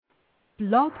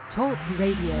Blog Talk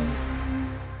Radio.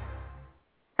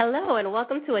 Hello, and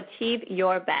welcome to Achieve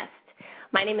Your Best.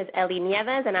 My name is Ellie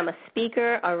Nieves, and I'm a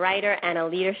speaker, a writer, and a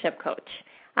leadership coach.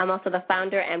 I'm also the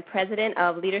founder and president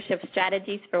of Leadership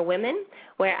Strategies for Women,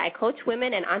 where I coach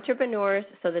women and entrepreneurs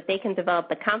so that they can develop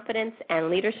the confidence and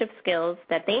leadership skills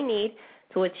that they need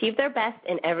to achieve their best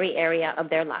in every area of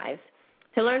their lives.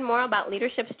 To learn more about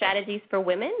Leadership Strategies for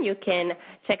Women, you can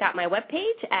check out my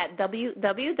webpage at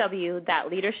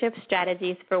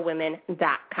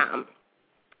www.leadershipstrategiesforwomen.com.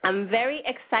 I'm very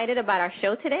excited about our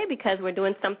show today because we're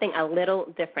doing something a little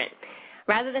different.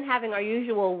 Rather than having our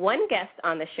usual one guest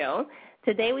on the show,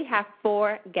 today we have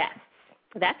 4 guests.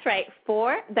 That's right,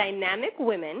 4 dynamic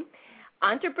women,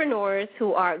 entrepreneurs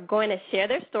who are going to share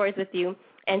their stories with you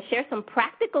and share some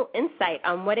practical insight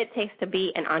on what it takes to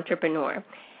be an entrepreneur.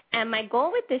 And my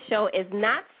goal with this show is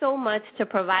not so much to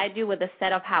provide you with a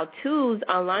set of how-tos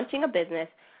on launching a business,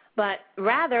 but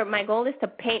rather my goal is to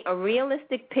paint a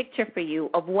realistic picture for you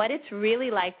of what it's really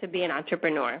like to be an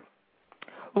entrepreneur.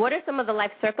 What are some of the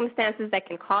life circumstances that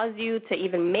can cause you to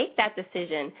even make that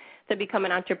decision to become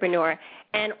an entrepreneur,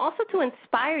 and also to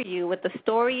inspire you with the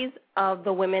stories of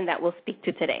the women that we'll speak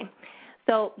to today.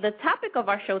 So the topic of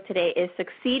our show today is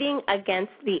succeeding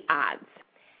against the odds.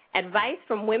 Advice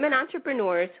from women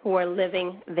entrepreneurs who are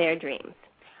living their dreams.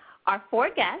 Our 4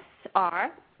 guests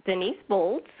are Denise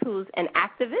Bolds, who's an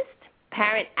activist,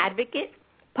 parent advocate,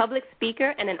 public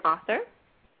speaker, and an author.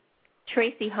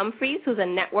 Tracy Humphreys, who's a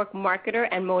network marketer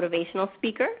and motivational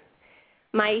speaker.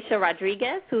 Maisha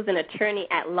Rodriguez, who's an attorney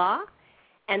at law.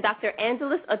 And Dr.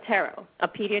 Angeles Otero, a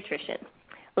pediatrician.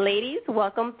 Ladies,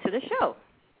 welcome to the show.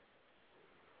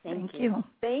 Thank you.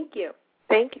 Thank you.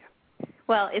 Thank you.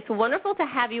 Well, it's wonderful to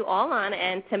have you all on,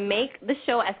 and to make the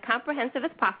show as comprehensive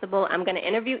as possible, I'm going to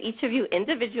interview each of you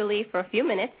individually for a few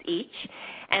minutes each,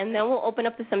 and then we'll open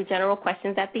up to some general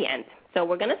questions at the end. So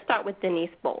we're going to start with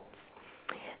Denise Bolds.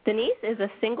 Denise is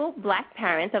a single black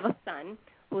parent of a son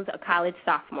who's a college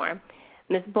sophomore.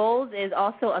 Ms. Bolds is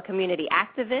also a community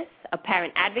activist, a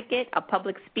parent advocate, a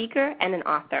public speaker, and an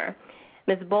author.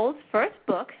 Ms. Bolds' first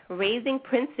book, Raising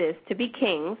Princes to be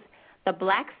Kings, The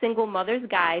Black Single Mother's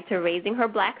Guide to Raising Her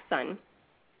Black Son.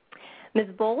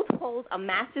 Ms. Bolds holds a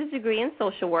master's degree in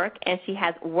social work, and she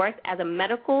has worked as a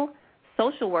medical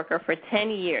social worker for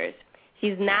 10 years.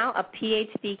 She's now a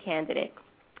PhD candidate.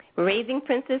 Raising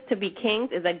Princes to be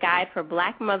Kings is a guide for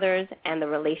black mothers and the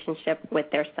relationship with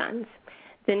their sons.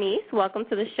 Denise, welcome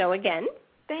to the show again.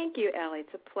 Thank you, Ellie.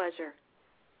 It's a pleasure.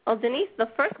 Well, Denise, the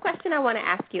first question I want to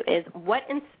ask you is, what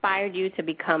inspired you to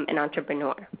become an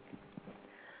entrepreneur?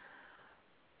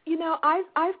 You know,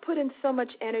 I've put in so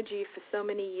much energy for so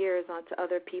many years onto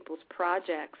other people's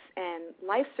projects, and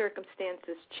life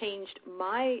circumstances changed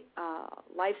my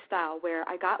lifestyle, where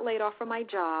I got laid off from my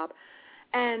job,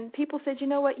 and people said, you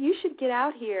know what, you should get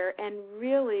out here and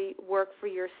really work for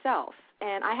yourself.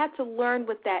 And I had to learn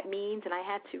what that means, and I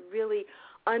had to really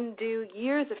undo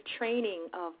years of training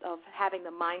of having the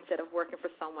mindset of working for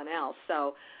someone else.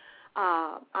 So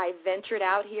I ventured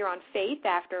out here on faith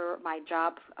after my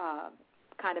job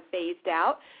kind of phased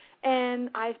out, and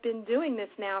I've been doing this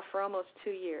now for almost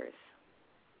 2 years.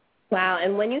 Wow,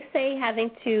 and when you say having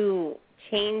to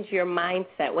change your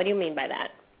mindset, what do you mean by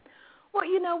that? Well,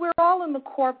 you know, we're all in the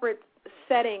corporate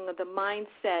setting of the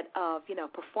mindset of, you know,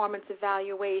 performance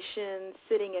evaluation,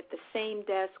 sitting at the same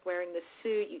desk, wearing the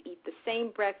suit, you eat the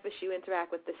same breakfast, you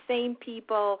interact with the same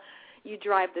people, you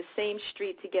drive the same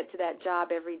street to get to that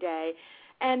job every day.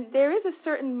 And there is a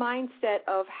certain mindset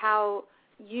of how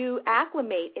you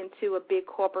acclimate into a big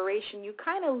corporation. You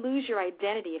kind of lose your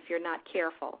identity if you're not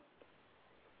careful.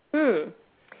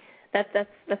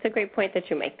 That's a great point that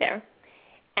you make there.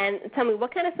 And tell me,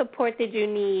 what kind of support did you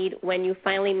need when you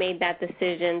finally made that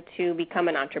decision to become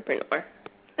an entrepreneur?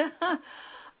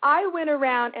 I went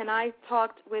around and I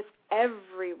talked with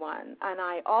everyone, and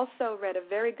I also read a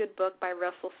very good book by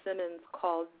Russell Simmons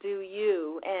called Do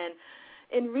You. And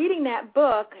in reading that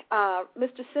book,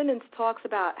 Mr. Simmons talks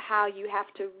about how you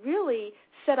have to really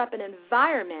set up an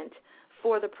environment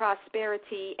for the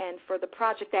prosperity and for the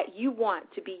project that you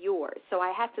want to be yours. So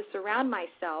I had to surround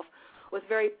myself with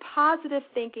very positive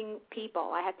thinking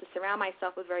people. I had to surround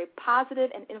myself with very positive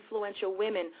and influential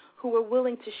women who were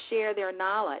willing to share their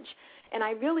knowledge. And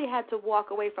I really had to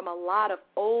walk away from a lot of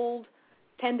old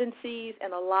tendencies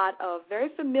and a lot of very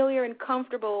familiar and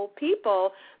comfortable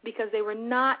people because they were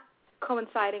not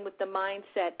coinciding with the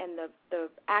mindset and the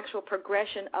actual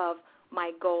progression of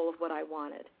my goal of what I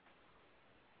wanted.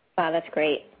 Wow, that's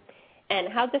great. And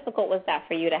how difficult was that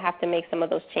for you to have to make some of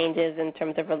those changes in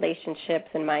terms of relationships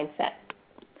and mindset?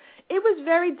 It was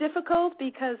very difficult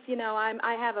because,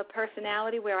 I have a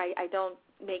personality where I don't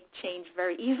make change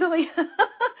very easily.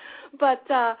 But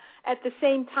at the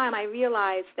same time, I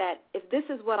realized that if this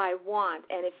is what I want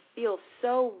and it feels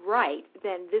so right,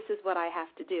 then this is what I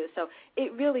have to do. So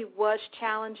it really was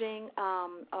challenging.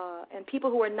 And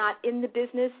people who are not in the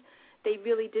business, they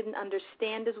really didn't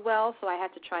understand as well, so I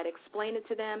had to try to explain it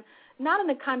to them, not in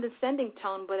a condescending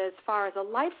tone, but as far as a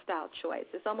lifestyle choice.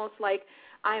 It's almost like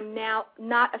I'm now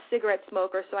not a cigarette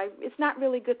smoker, so it's not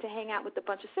really good to hang out with a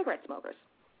bunch of cigarette smokers.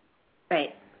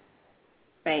 Right.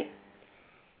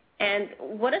 And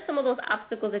what are some of those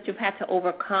obstacles that you've had to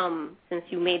overcome since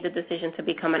you made the decision to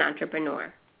become an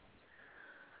entrepreneur?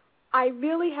 I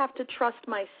really have to trust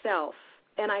myself,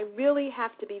 and I really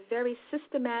have to be very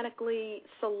systematically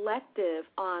selective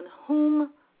on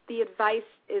whom the advice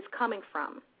is coming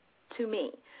from to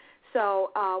me.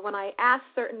 So when I ask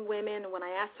certain women, when I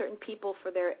ask certain people for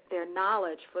their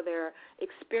knowledge, for their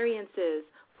experiences,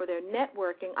 for their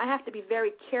networking, I have to be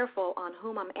very careful on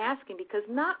whom I'm asking, because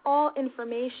not all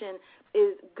information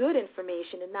is good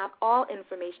information and not all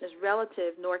information is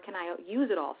relative, nor can I use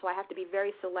it all. So I have to be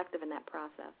very selective in that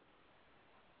process.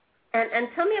 And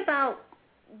tell me about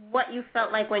what you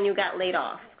felt like when you got laid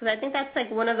off, because I think that's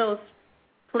like one of those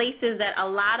places that a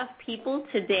lot of people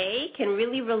today can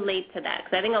really relate to that,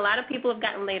 because I think a lot of people have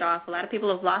gotten laid off. A lot of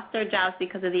people have lost their jobs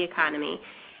because of the economy,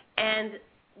 and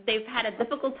they've had a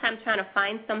difficult time trying to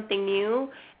find something new,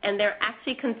 and they're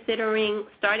actually considering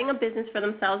starting a business for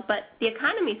themselves, but the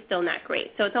economy is still not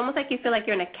great. So it's almost like you feel like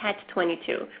you're in a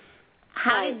catch-22.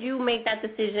 How did you make that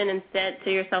decision and said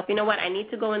to yourself, you know what, I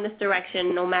need to go in this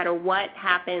direction no matter what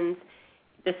happens,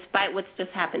 despite what's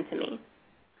just happened to me?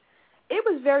 It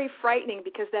was very frightening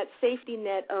because that safety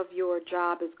net of your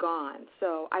job is gone.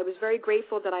 So I was very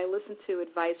grateful that I listened to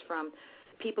advice from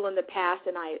people in the past,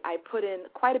 and I put in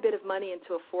quite a bit of money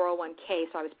into a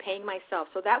 401k, so I was paying myself.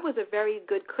 So that was a very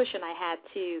good cushion I had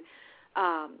to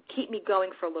keep me going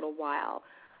for a little while.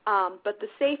 But the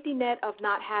safety net of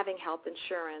not having health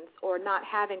insurance or not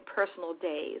having personal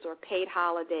days or paid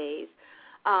holidays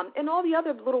and all the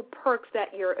other little perks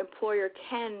that your employer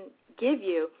can give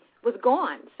you was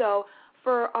gone. So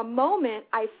for a moment,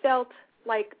 I felt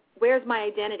like, where's my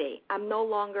identity? I'm no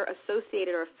longer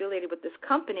associated or affiliated with this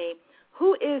company.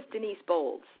 Who is Denise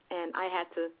Bowles? And I had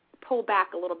to pull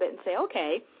back a little bit and say,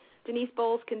 okay, Denise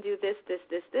Bowles can do this, this,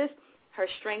 this, this. Her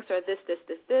strengths are this, this,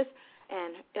 this, this.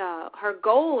 And her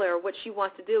goal or what she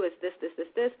wants to do is this, this, this,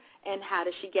 this. And how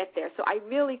does she get there? So I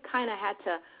really kind of had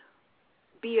to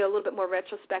be a little bit more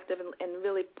retrospective and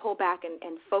really pull back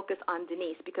and focus on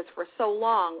Denise, because for so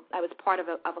long I was part of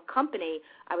a company,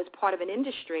 I was part of an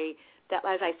industry that,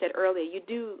 as I said earlier, you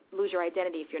do lose your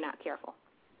identity if you're not careful.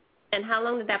 And how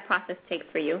long did that process take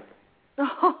for you?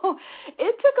 Oh,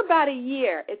 it took about a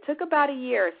year. It took about a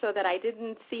year so that I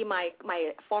didn't see my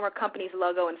former company's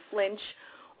logo and flinch,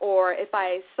 or if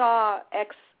I saw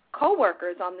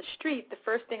ex-coworkers on the street, the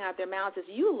first thing out of their mouths is,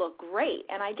 you look great.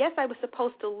 And I guess I was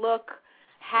supposed to look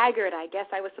haggard. I guess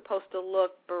I was supposed to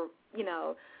look,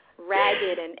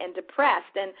 ragged and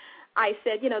depressed. And I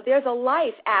said, there's a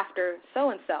life after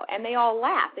so-and-so. And they all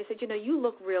laughed. They said, you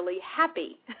look really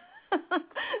happy.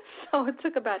 So it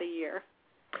took about a year.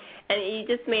 And you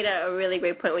just made a really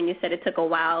great point when you said it took a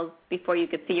while before you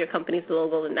could see your company's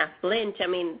logo and not flinch. I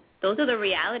mean, those are the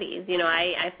realities.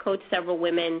 I've coached several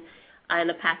women in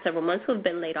the past several months who have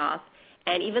been laid off,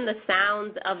 and even the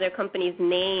sound of their company's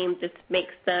name just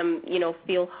makes them,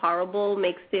 feel horrible,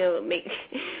 makes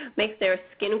their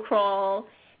skin crawl,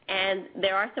 and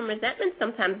there are some resentments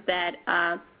sometimes that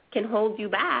can hold you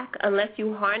back unless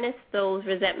you harness those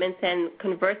resentments and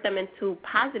convert them into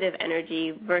positive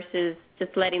energy versus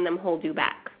just letting them hold you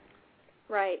back.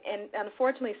 Right, and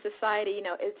unfortunately society,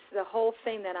 it's the whole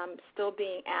thing that I'm still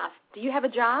being asked, do you have a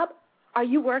job? Are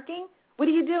you working? What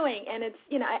are you doing? And it's,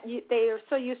 they are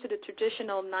so used to the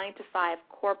traditional 9-to-5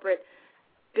 corporate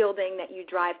building that you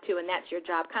drive to, and that's your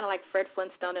job, kind of like Fred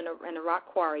Flintstone in a rock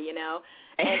quarry, and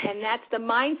that's the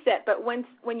mindset. But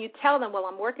when you tell them, well,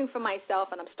 I'm working for myself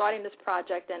and I'm starting this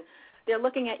project, and they're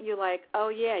looking at you like, oh,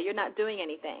 yeah, you're not doing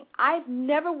anything. I've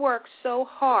never worked so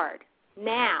hard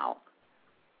now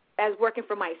as working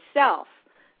for myself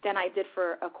than I did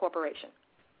for a corporation.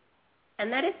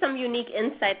 And that is some unique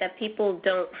insight that people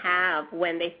don't have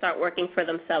when they start working for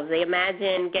themselves. They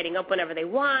imagine getting up whenever they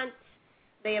want.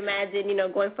 They imagine,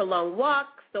 going for long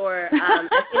walks, or I've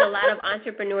seen a lot of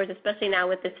entrepreneurs, especially now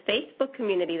with this Facebook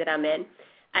community that I'm in,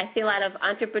 I see a lot of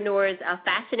entrepreneurs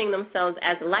fashioning themselves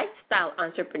as lifestyle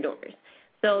entrepreneurs.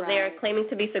 So They're claiming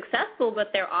to be successful,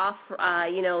 but they're off,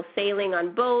 sailing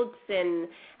on boats and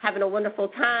having a wonderful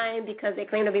time because they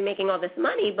claim to be making all this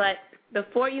money. But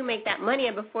before you make that money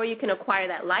and before you can acquire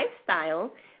that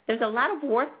lifestyle, there's a lot of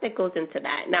work that goes into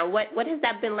that. Now, what has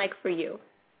that been like for you?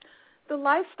 The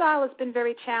lifestyle has been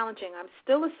very challenging. I'm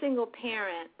still a single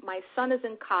parent. My son is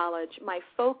in college. My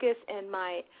focus and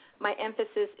my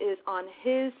emphasis is on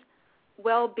his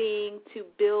well-being to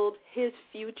build his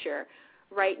future.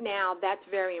 Right now, that's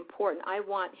very important. I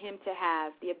want him to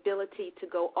have the ability to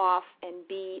go off and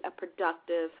be a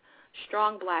productive,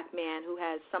 strong black man who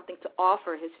has something to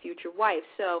offer his future wife.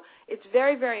 So it's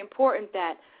very, very important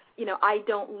that, I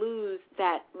don't lose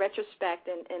that retrospect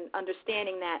and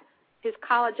understanding that his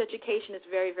college education is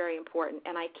very, very important.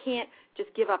 And I can't just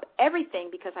give up everything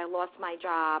because I lost my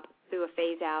job through a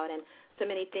phase-out and so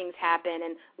many things happen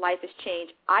and life has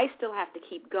changed. I still have to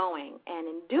keep going. And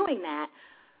in doing that,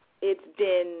 it's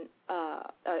been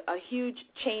a huge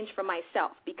change for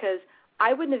myself because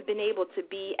I wouldn't have been able to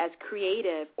be as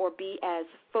creative or be as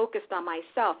focused on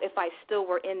myself if I still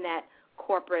were in that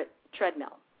corporate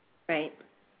treadmill. Right.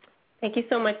 Thank you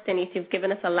so much, Denise. You've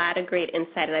given us a lot of great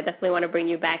insight, and I definitely want to bring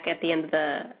you back at the end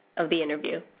of the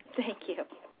interview. Thank you.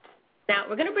 Now,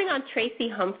 we're going to bring on Tracy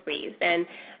Humphreys, and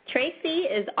Tracy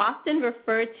is often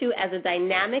referred to as a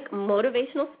dynamic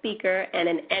motivational speaker and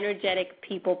an energetic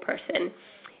people person.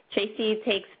 Tracy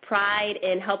takes pride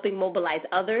in helping mobilize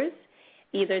others,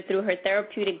 either through her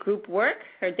therapeutic group work,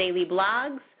 her daily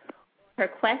blogs, or her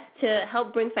quest to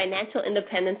help bring financial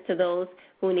independence to those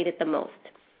who need it the most.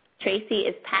 Tracy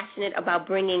is passionate about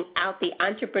bringing out the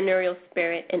entrepreneurial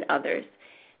spirit in others.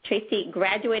 Tracy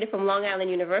graduated from Long Island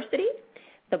University,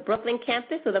 the Brooklyn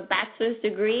campus, with a bachelor's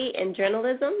degree in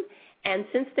journalism, and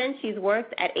since then she's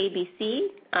worked at ABC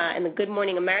in the Good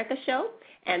Morning America show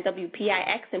and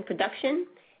WPIX in production.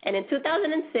 And in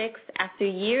 2006, after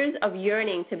years of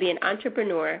yearning to be an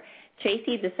entrepreneur,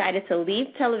 Tracy decided to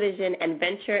leave television and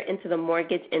venture into the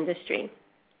mortgage industry.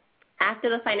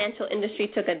 After the financial industry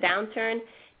took a downturn,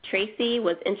 Tracy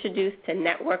was introduced to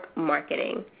network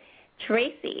marketing.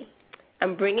 Tracy,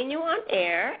 I'm bringing you on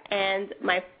air, and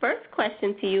my first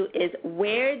question to you is,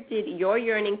 where did your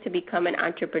yearning to become an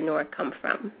entrepreneur come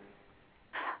from?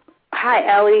 Hi,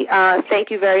 Ellie.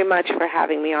 Thank you very much for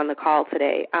having me on the call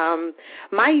today.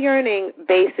 My yearning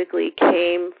basically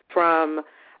came from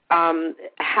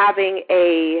having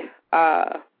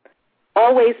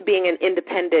always being an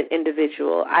independent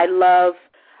individual. I love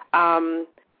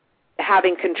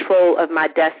having control of my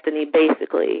destiny,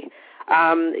 basically.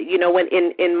 When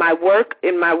in my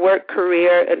work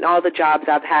career and all the jobs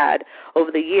I've had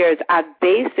over the years, I've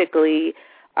basically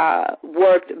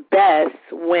worked best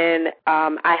when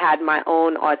I had my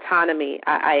own autonomy.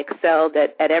 I excelled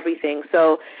at everything.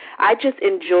 So I just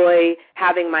enjoy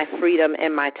having my freedom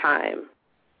and my time.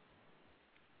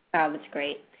 Wow, that's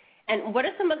great. And what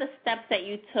are some of the steps that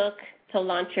you took to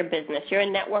launch your business? You're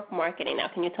in network marketing now.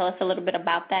 Can you tell us a little bit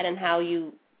about that and how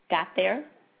you got there?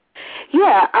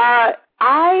 Yeah,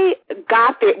 I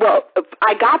got there. Well,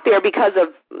 I got there because of,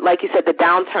 like you said, the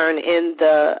downturn in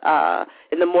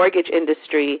the mortgage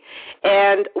industry.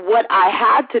 And what I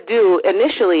had to do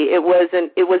initially, it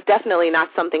was definitely not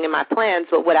something in my plans.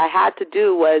 But what I had to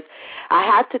do was I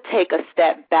had to take a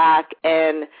step back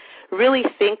and really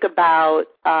think about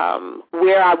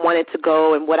where I wanted to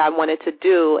go and what I wanted to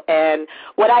do. And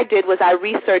what I did was I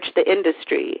researched the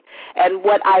industry. And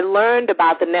what I learned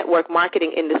about the network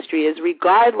marketing industry is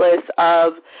regardless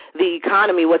of the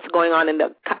economy, what's going on in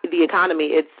the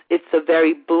economy, it's a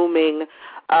very booming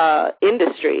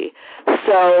industry.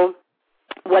 So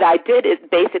what I did is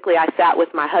basically I sat with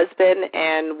my husband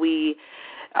and we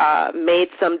made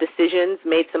some decisions,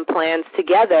 made some plans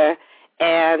together.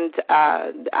 And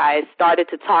I started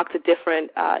to talk to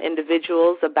different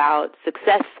individuals about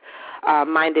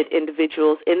success-minded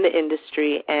individuals in the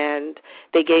industry, and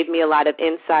they gave me a lot of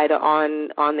insight on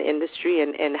the industry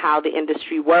and how the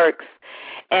industry works.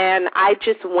 And I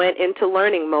just went into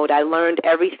learning mode. I learned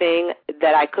everything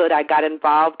that I could. I got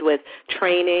involved with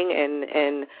training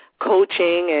and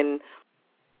coaching,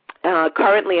 and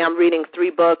currently I'm reading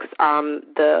 3 books.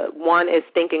 The one is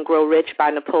Think and Grow Rich by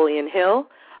Napoleon Hill.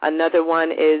 Another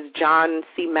one is John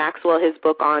C. Maxwell, his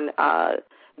book on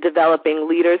developing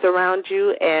leaders around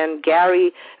you. And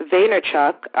Gary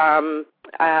Vaynerchuk,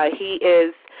 he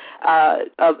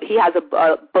has a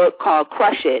book called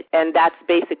Crush It, and that's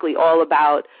basically all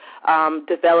about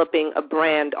developing a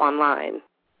brand online.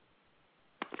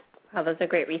 Wow, those are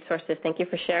great resources. Thank you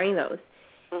for sharing those.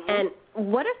 Mm-hmm. And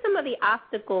what are some of the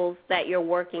obstacles that you're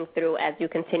working through as you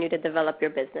continue to develop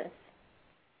your business?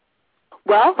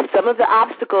 Well, some of the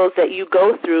obstacles that you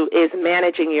go through is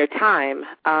managing your time.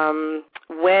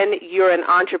 When you're an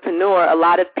entrepreneur, a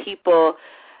lot of people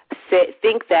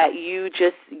think that you're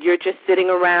just sitting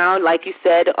around, like you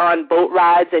said, on boat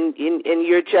rides, and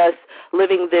you're just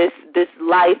living this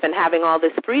life and having all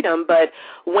this freedom. But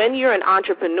when you're an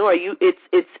entrepreneur,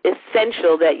 it's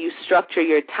essential that you structure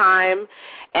your time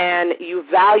and you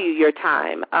value your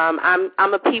time.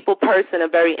 I'm a people person, a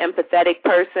very empathetic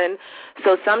person,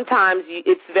 so sometimes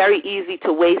it's very easy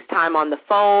to waste time on the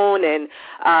phone and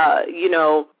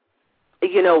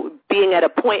being at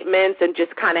appointments and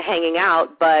just kind of hanging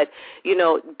out. But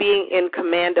being in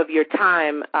command of your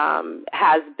time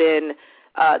has been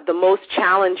the most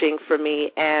challenging for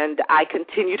me, and I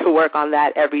continue to work on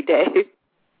that every day.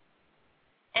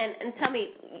 And tell me,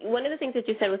 one of the things that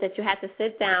you said was that you had to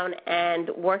sit down and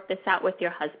work this out with your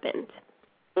husband.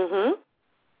 Mhm.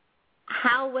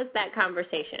 How was that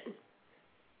conversation?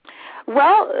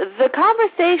 Well, the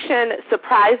conversation,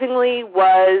 surprisingly,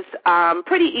 was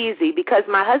pretty easy because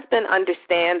my husband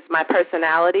understands my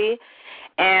personality,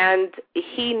 and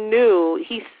he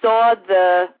saw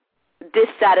the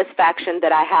dissatisfaction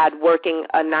that I had working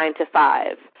a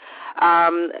 9-to-5.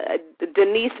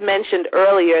 Denise mentioned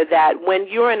earlier that when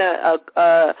you're in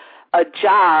a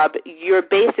job, you're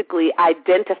basically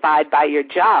identified by your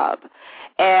job.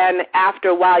 And after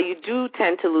a while, you do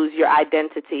tend to lose your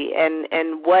identity.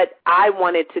 And what I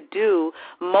wanted to do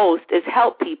most is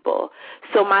help people.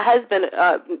 So my husband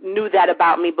knew that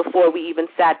about me before we even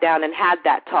sat down and had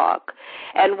that talk.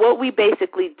 And what we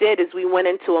basically did is we went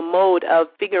into a mode of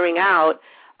figuring out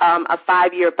a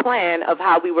 5-year plan of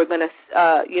how we were going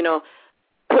to,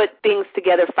 put things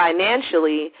together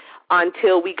financially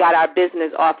until we got our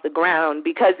business off the ground,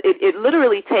 because it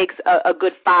literally takes a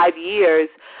good 5 years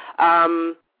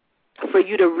for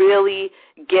you to really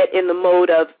get in the mode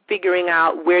of figuring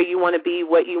out where you want to be,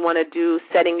 what you want to do,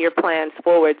 setting your plans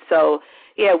forward. So,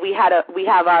 yeah, we have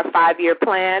our 5-year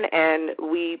plan, and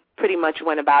we pretty much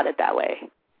went about it that way.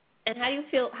 And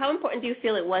how important do you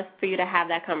feel it was for you to have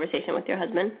that conversation with your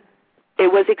husband?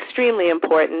 It was extremely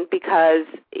important because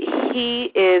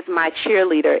he is my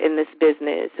cheerleader in this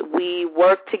business. We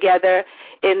work together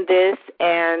in this,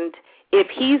 and if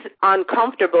he's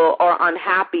uncomfortable or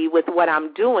unhappy with what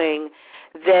I'm doing,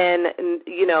 then,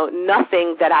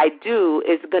 nothing that I do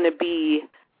is going to be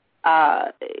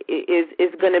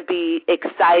is going to be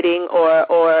exciting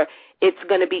or it's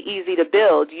going to be easy to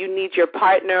build. You need your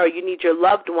partner or you need your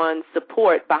loved one's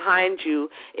support behind you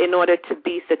in order to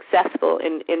be successful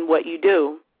in what you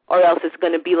do, or else it's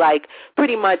going to be like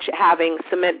pretty much having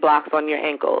cement blocks on your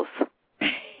ankles.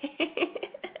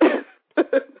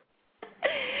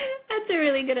 That's a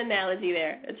really good analogy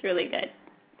there. That's really good.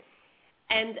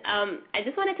 And I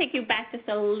just want to take you back just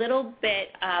a little bit,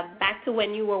 back to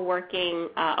when you were working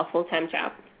a full-time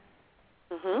job.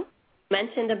 Mm-hmm.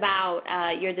 Mentioned about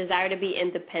your desire to be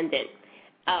independent.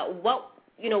 What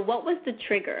was the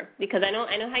trigger? Because I know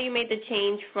how you made the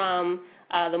change from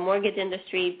the mortgage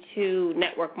industry to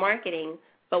network marketing.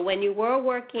 But when you were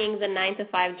working the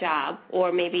 9-to-5 job,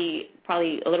 or maybe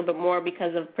probably a little bit more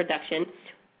because of production,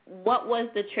 what was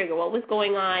the trigger? What was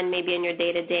going on maybe in your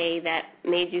day-to-day that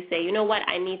made you say, you know what,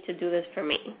 I need to do this for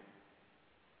me?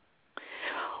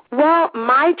 Well,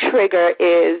 my trigger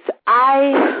is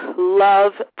I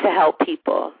love to help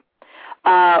people.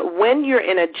 When you're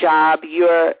in a job,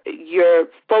 your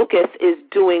focus is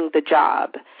doing the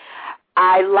job.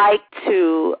 I like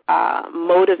to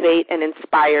motivate and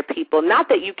inspire people. Not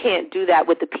that you can't do that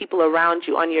with the people around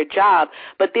you on your job,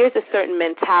 but there's a certain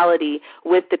mentality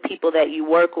with the people that you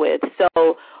work with.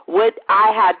 So what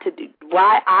I had to do,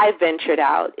 why I ventured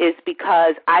out, is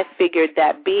because I figured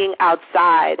that being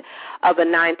outside of a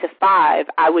 9-to-5,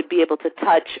 I would be able to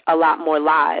touch a lot more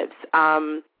lives.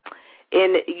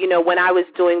 When I was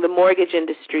doing the mortgage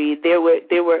industry,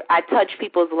 I touched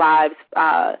people's lives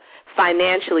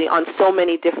financially on so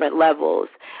many different levels.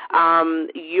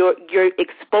 Your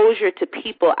exposure to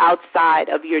people outside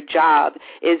of your job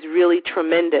is really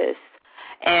tremendous,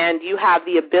 and you have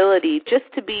the ability just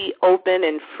to be open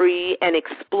and free and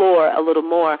explore a little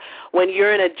more. When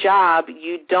you're in a job,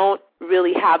 you don't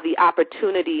really have the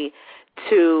opportunity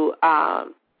to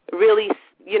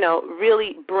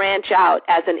really branch out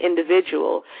as an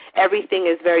individual. Everything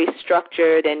is very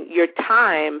structured, and your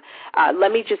time,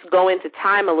 let me just go into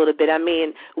time a little bit. I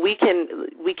mean, we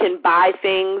can buy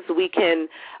things, we can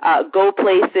go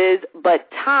places, but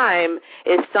time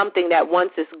is something that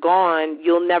once it's gone,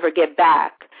 you'll never get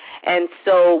back. And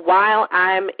so while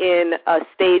I'm in a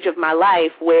stage of my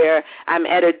life where I'm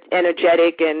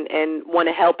energetic and want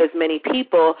to help as many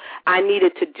people, I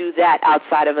needed to do that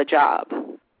outside of a job.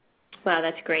 Wow,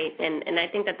 that's great. And I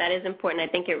think that is important. I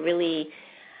think it really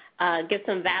gives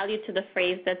some value to the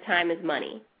phrase that time is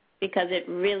money. because it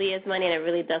really is money and it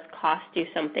really does cost you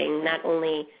something, not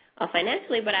only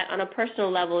financially, but on a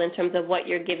personal level in terms of what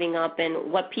you're giving up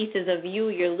and what pieces of you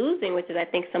you're losing, which is, I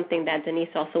think, something that Denise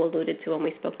also alluded to when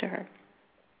we spoke to her.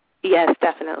 Yes,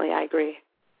 definitely. I agree.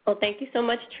 Well, thank you so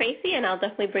much, Tracy, and I'll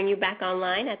definitely bring you back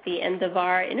online at the end of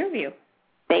our interview.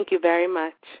 Thank you very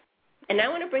much. And now I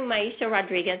want to bring Maisha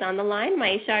Rodriguez on the line.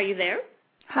 Maisha, are you there?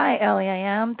 Hi, Ellie, I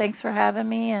am. Thanks for having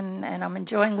me, and I'm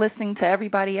enjoying listening to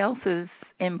everybody else's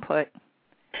input.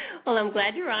 Well, I'm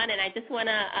glad you're on, and I just want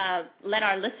to let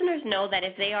our listeners know that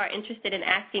if they are interested in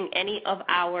asking any of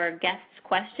our guests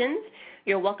questions,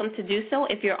 you're welcome to do so.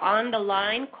 If you're on the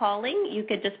line calling, you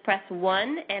could just press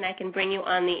 1, and I can bring you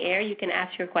on the air. You can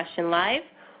ask your question live,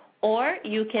 or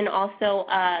you can also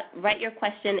write your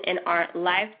question in our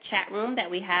live chat room that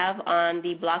we have on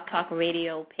the Blog Talk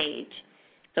Radio page.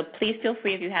 So please feel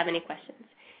free if you have any questions.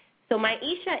 So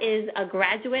Maisha is a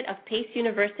graduate of Pace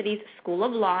University's School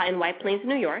of Law in White Plains,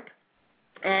 New York,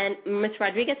 and Ms.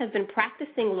 Rodriguez has been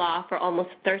practicing law for almost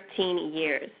 13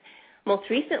 years. Most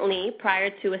recently, prior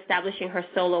to establishing her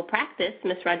solo practice,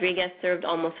 Ms. Rodriguez served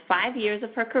almost 5 years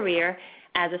of her career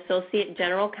as Associate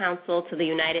General Counsel to the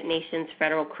United Nations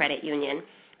Federal Credit Union,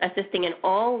 assisting in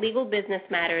all legal business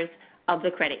matters of the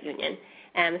credit union.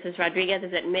 And Mrs. Rodriguez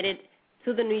is admitted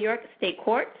to the New York State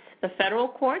Courts, the federal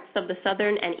courts of the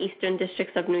Southern and Eastern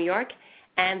Districts of New York,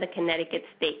 and the Connecticut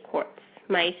State Courts.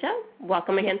 Maisha,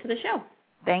 welcome again to the show.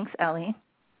 Thanks, Ellie.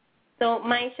 So,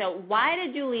 Maisha, why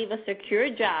did you leave a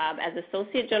secure job as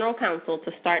Associate General Counsel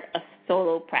to start a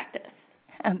solo practice?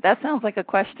 That sounds like a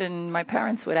question my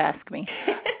parents would ask me.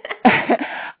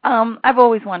 I've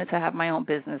always wanted to have my own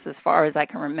business as far as I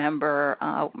can remember,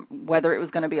 whether it was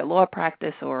going to be a law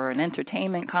practice or an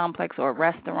entertainment complex or a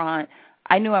restaurant.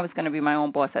 I knew I was going to be my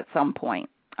own boss at some point.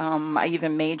 I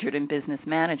even majored in business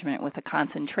management with a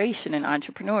concentration in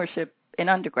entrepreneurship in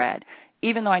undergrad,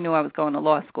 even though I knew I was going to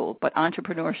law school. But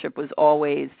entrepreneurship was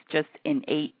always just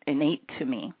innate to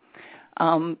me.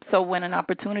 So when an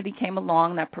opportunity came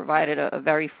along that provided a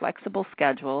very flexible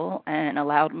schedule and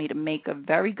allowed me to make a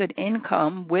very good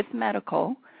income with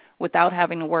medical without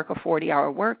having to work a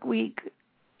 40-hour work week,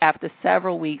 after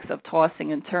several weeks of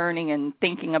tossing and turning and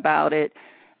thinking about it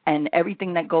and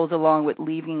everything that goes along with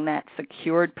leaving that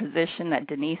secured position that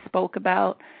Denise spoke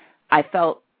about, I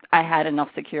felt I had enough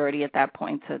security at that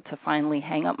point to finally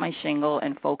hang up my shingle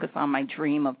and focus on my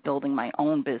dream of building my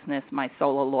own business, my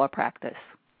solo law practice.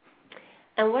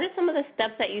 And what are some of the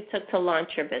steps that you took to launch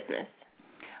your business?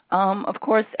 Of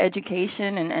course,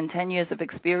 education and 10 years of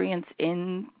experience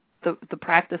in the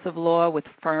practice of law with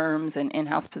firms and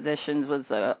in-house positions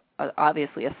was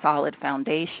obviously a solid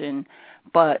foundation.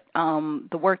 But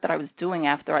the work that I was doing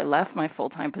after I left my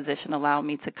full-time position allowed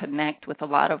me to connect with a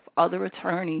lot of other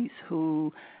attorneys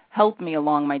who helped me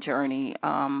along my journey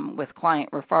with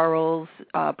client referrals,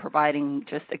 providing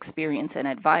just experience and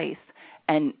advice.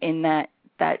 And in that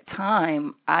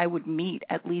time, I would meet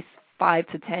at least 5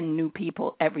 to 10 new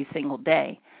people every single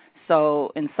day.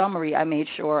 So in summary, I made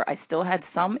sure I still had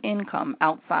some income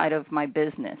outside of my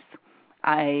business.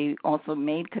 I also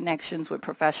made connections with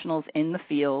professionals in the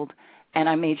field, and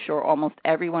I made sure almost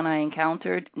everyone I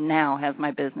encountered now has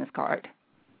my business card.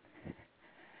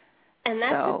 And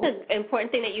that's just an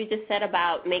important thing that you just said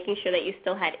about making sure that you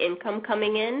still had income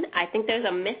coming in. I think there's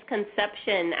a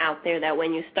misconception out there that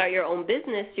when you start your own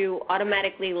business, you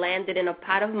automatically landed in a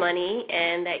pot of money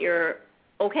and that you're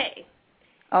okay.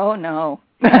 Oh, no.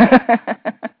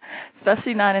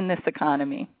 Especially not in this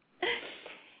economy.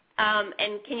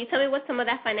 And can you tell me what some of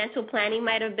that financial planning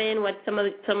might have been, what some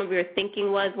of your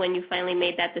thinking was when you finally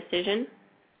made that decision?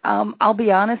 I'll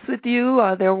be honest with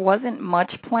you, there wasn't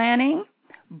much planning.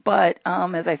 But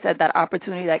as I said, that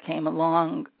opportunity that came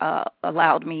along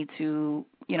allowed me to,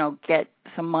 get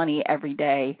some money every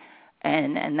day,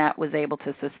 and that was able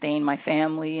to sustain my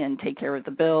family and take care of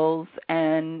the bills.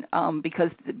 And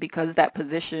because that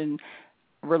position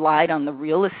relied on the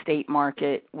real estate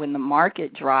market, when the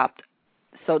market dropped,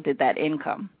 so did that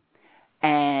income.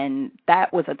 And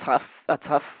that was a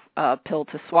tough pill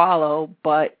to swallow.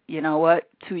 But you know what?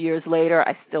 2 years later,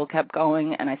 I still kept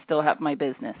going, and I still have my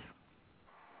business.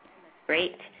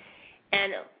 Great.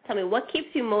 And tell me, what keeps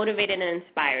you motivated and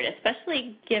inspired,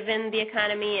 especially given the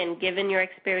economy and given your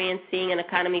experience seeing an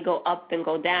economy go up and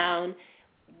go down?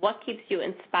 What keeps you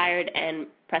inspired and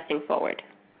pressing forward?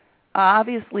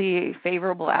 Obviously,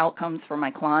 favorable outcomes for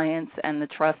my clients and the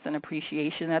trust and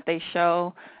appreciation that they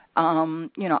show.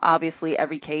 Obviously,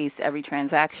 every case, every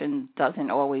transaction doesn't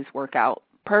always work out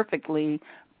perfectly,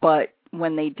 but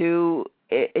when they do,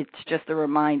 it's just a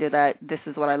reminder that this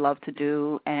is what I love to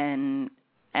do, and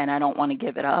I don't want to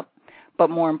give it up. but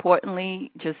more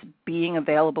importantly, just being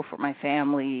available for my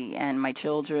family and my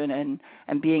children,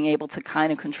 and being able to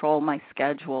kind of control my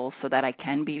schedule so that I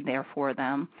can be there for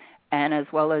them, and as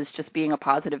well as just being a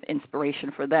positive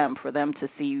inspiration for them to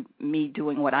see me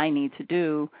doing what I need to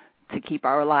do to keep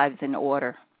our lives in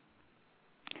order.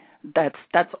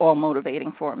 That's all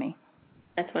motivating for me.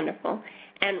 That's wonderful.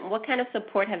 And what kind of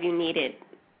support have you needed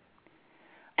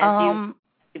as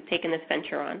you've taken this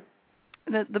venture on?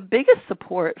 The biggest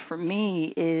support for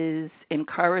me is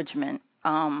encouragement.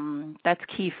 That's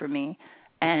key for me.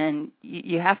 And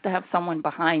you have to have someone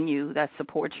behind you that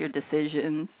supports your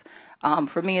decisions.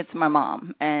 For me, it's my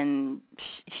mom, and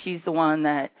she's the one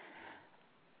that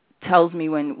tells me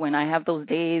when I have those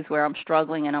days where I'm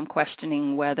struggling and I'm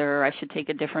questioning whether I should take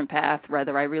a different path,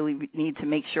 whether I really need to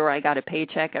make sure I got a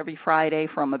paycheck every Friday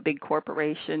from a big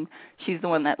corporation. She's the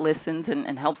one that listens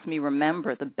and helps me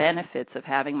remember the benefits of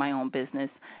having my own business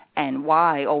and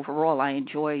why overall I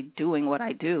enjoy doing what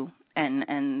I do,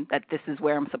 and that this is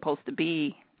where I'm supposed to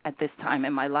be at this time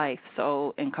in my life.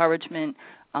 So encouragement,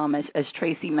 as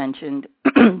Tracy mentioned,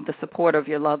 the support of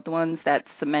your loved ones, that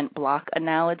cement block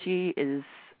analogy is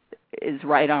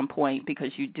right on point,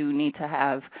 because you do need to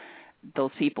have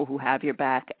those people who have your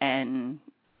back and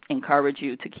encourage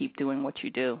you to keep doing what you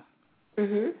do.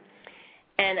 Mm-hmm.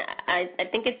 And I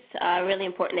think it's really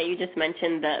important that you just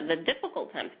mentioned the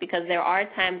difficult times, because there are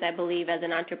times, I believe, as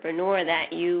an entrepreneur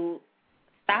that you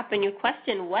stop and you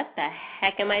question, what the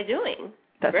heck am I doing?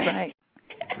 That's right.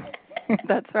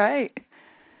 That's right.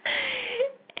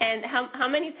 And how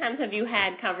many times have you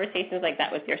had conversations like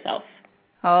that with yourself?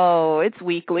 Oh, it's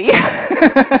weekly.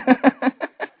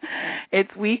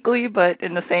 It's weekly, but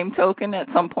in the same token, at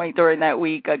some point during that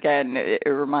week, again, it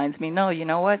reminds me, no, you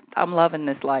know what? I'm loving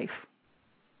this life.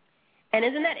 And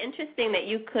isn't that interesting that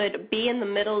you could be in the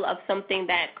middle of something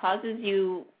that causes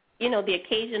you, the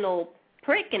occasional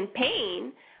prick and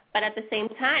pain, but at the same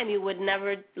time, you would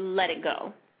never let it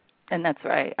go? And that's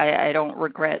right. I don't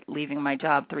regret leaving my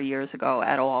job 3 years ago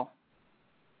at all.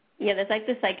 Yeah, there's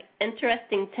this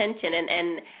interesting tension,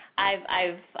 and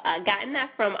I've gotten that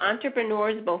from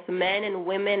entrepreneurs, both men and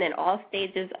women, in all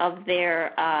stages of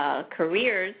their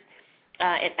careers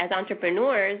as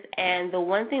entrepreneurs. And the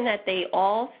one thing that they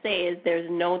all say is there's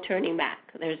no turning back.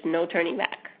 There's no turning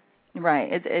back. Right.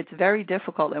 It's very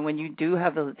difficult, and when you do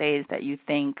have those days that you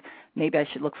think, maybe I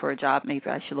should look for a job,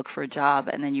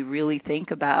 and then you really think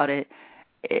about it,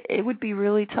 it would be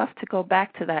really tough to go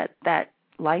back to that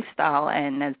lifestyle,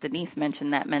 and as Denise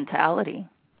mentioned, that mentality,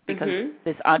 because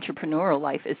this entrepreneurial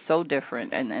life is so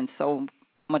different and so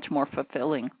much more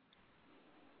fulfilling.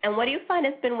 And what do you find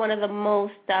has been one of the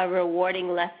most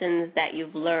rewarding lessons that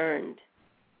you've learned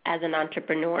as an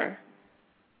entrepreneur?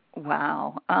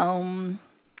 Wow.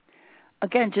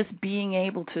 Again, just being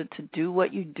able to do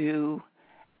what you do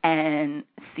and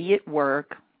see it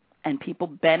work and people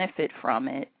benefit from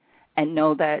it, and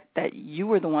know that you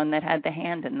were the one that had the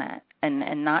hand in that,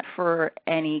 and not for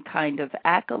any kind of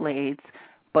accolades,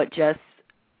 but just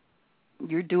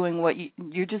you're just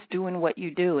doing what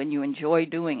you do, and you enjoy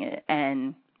doing it,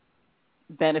 and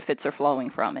benefits are flowing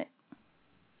from it.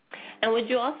 And would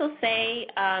you also say,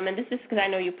 and this is because I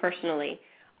know you personally,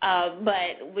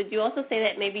 but would you also say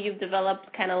that maybe you've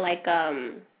developed kind of like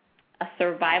a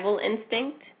survival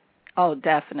instinct? Oh,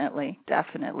 definitely.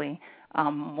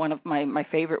 One of my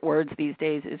favorite words these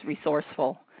days is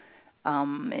resourceful.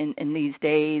 In these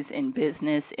days, in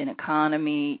business, in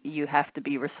economy, you have to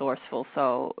be resourceful.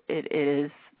 So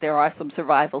there are some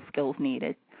survival skills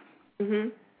needed. Mm-hmm.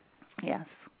 Yes.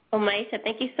 Well, Maisha,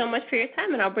 thank you so much for your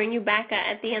time, and I'll bring you back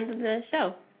at the end of the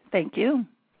show. Thank you.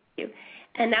 Thank you.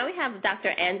 And now we have Dr.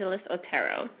 Angeles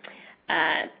Otero.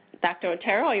 Dr.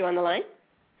 Otero, are you on the line?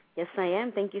 Yes, I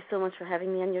am. Thank you so much for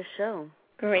having me on your show.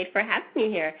 Great for having you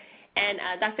here. And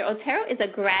Dr. Otero is a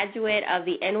graduate of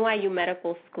the NYU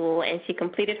Medical School, and she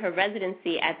completed her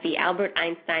residency at the Albert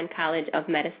Einstein College of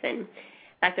Medicine.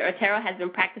 Dr. Otero has been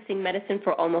practicing medicine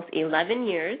for almost 11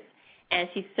 years, and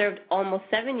she served almost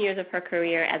 7 years of her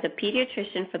career as a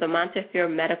pediatrician for the Montefiore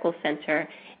Medical Center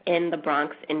in the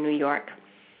Bronx in New York.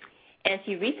 And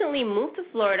she recently moved to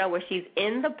Florida, where she's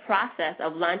in the process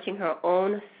of launching her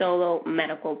own solo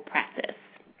medical practice.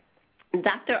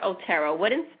 Dr. Otero,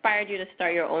 what inspired you to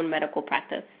start your own medical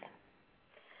practice?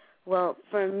 Well,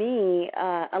 for me,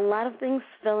 a lot of things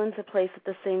fell into place at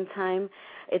the same time.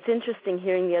 It's interesting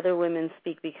hearing the other women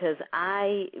speak, because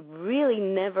I really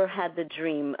never had the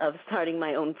dream of starting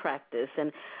my own practice.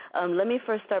 And let me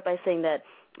first start by saying that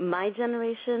my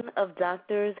generation of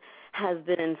doctors has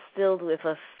been instilled with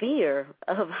a fear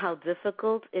of how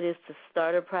difficult it is to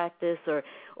start a practice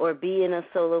or be in a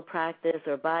solo practice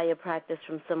or buy a practice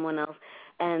from someone else.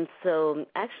 And so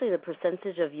actually the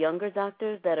percentage of younger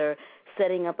doctors that are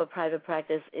setting up a private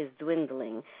practice is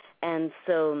dwindling. And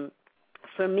so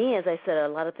for me, as I said, a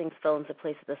lot of things fell into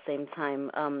place at the same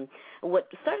time. What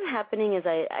started happening is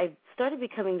I started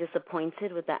becoming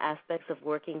disappointed with the aspects of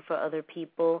working for other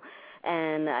people,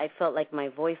 and I felt like my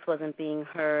voice wasn't being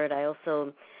heard. I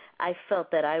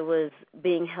felt that I was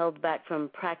being held back from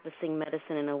practicing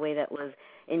medicine in a way that was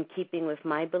in keeping with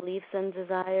my beliefs and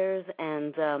desires,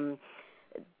 and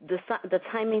the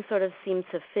timing sort of seemed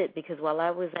to fit, because while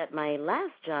I was at my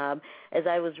last job, as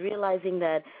I was realizing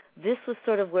that this was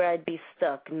sort of where I'd be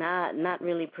stuck, not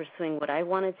really pursuing what I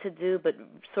wanted to do, but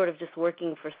sort of just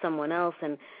working for someone else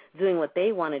and doing what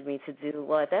they wanted me to do.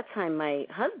 Well, at that time, my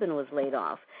husband was laid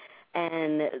off.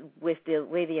 And with the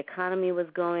way the economy was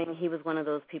going, he was one of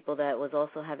those people that was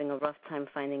also having a rough time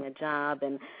finding a job.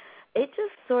 And it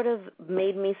just sort of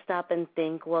made me stop and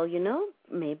think, well,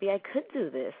 maybe I could do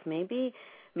this. Maybe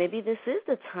this is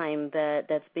the time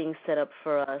that's being set up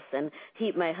for us. And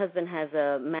my husband has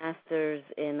a master's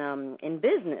in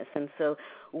business, and so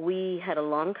we had a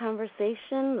long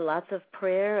conversation, lots of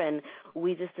prayer, and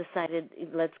we just decided,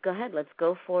 let's go ahead, let's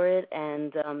go for it,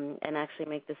 and actually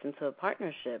make this into a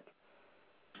partnership.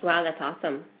 Wow, that's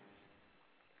awesome.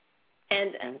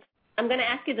 And I'm going to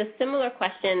ask you the similar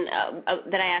question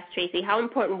that I asked Tracy. How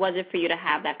important was it for you to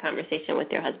have that conversation with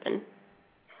your husband?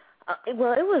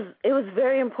 Well, it was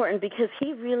very important, because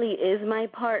he really is my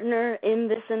partner in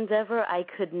this endeavor. I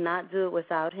could not do it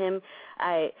without him.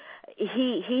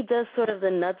 He does sort of the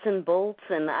nuts and bolts,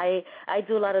 and I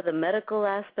do a lot of the medical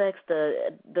aspects,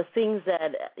 the things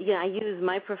that I use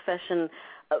my profession.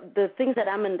 The things that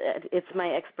it's my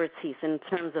expertise in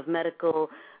terms of medical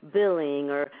billing,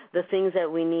 or the things that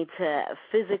we need to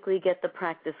physically get the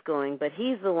practice going. But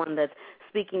he's the one that's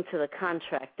speaking to the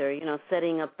contractor,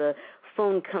 setting up the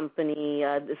phone company,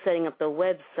 setting up the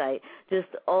website, just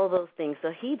all those things.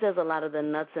 So he does a lot of the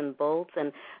nuts and bolts,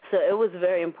 and so it was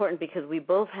very important, because we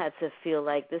both had to feel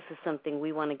like this is something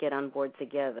we want to get on board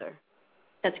together.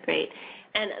 That's great.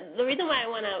 And the reason why I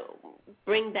want to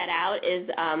bring that out is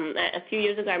a few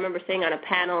years ago I remember sitting on a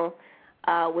panel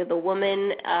with a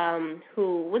woman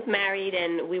who was married,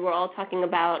 and we were all talking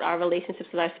about our relationships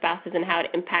with our spouses and how it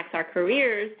impacts our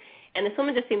careers. And this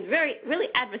woman just seemed really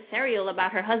adversarial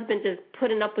about her husband just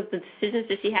putting up with the decisions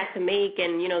that she had to make,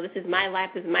 and, this is my life,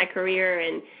 this is my career,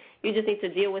 and you just need to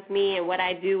deal with me and what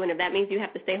I do, and if that means you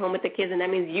have to stay home with the kids, and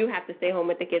that means you have to stay home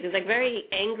with the kids. It's like very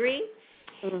angry.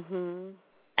 Mm-hmm.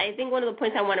 I think one of the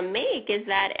points I want to make is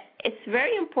that it's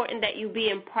very important that you be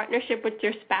in partnership with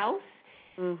your spouse.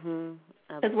 Mm-hmm.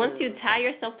 Because once you tie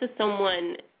yourself to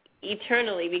someone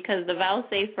eternally, because the vows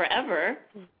say forever,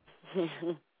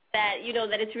 that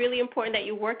it's really important that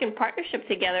you work in partnership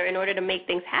together in order to make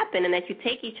things happen, and that you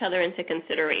take each other into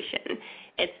consideration.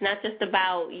 It's not just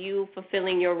about you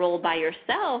fulfilling your role by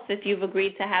yourself. If you've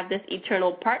agreed to have this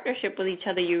eternal partnership with each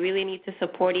other, you really need to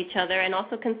support each other and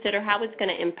also consider how it's going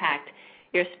to impact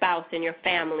your spouse and your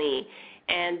family.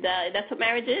 And that's what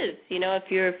marriage is.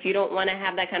 If you don't want to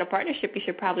have that kind of partnership, you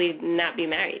should probably not be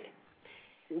married.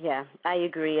 Yeah, I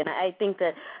agree. And I think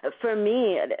that for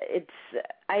me,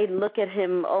 I look at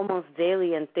him almost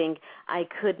daily and think, I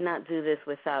could not do this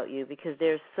without you, because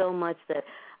there's so much that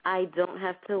I don't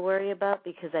have to worry about,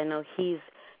 because I know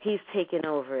he's taken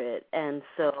over it. And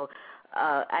so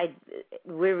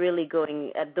we're really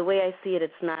going, the way I see it,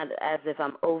 it's not as if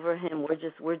I'm over him.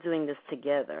 We're doing this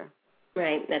together.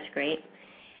 Right, that's great.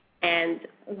 And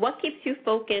what keeps you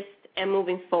focused and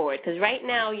moving forward? Because right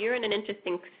now you're in an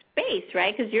interesting space,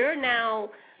 right? Because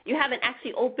you haven't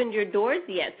actually opened your doors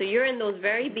yet. So you're in those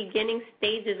very beginning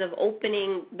stages of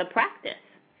opening the practice.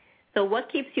 So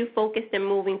what keeps you focused and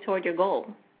moving toward your goal?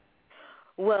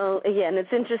 Well, yeah, and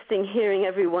it's interesting hearing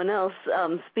everyone else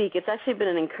speak. It's actually been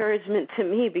an encouragement to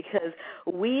me, because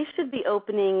we should be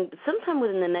opening sometime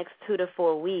within the next 2 to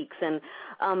 4 weeks, and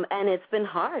it's been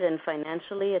hard, and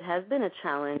financially it has been a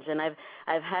challenge, and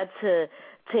I've had to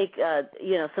take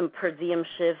some per diem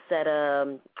shifts at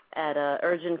a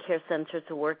urgent care center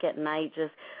to work at night,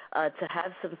 just to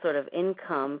have some sort of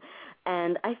income.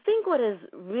 And I think what has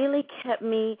really kept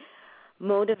me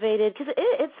motivated, because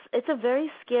it's a very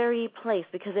scary place,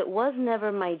 because it was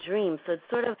never my dream, so it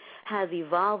sort of has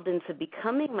evolved into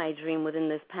becoming my dream within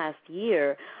this past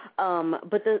year.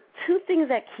 But the two things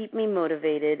that keep me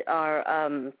motivated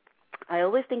are I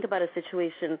always think about a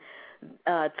situation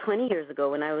 20 years ago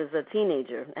when I was a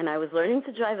teenager, and I was learning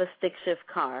to drive a stick shift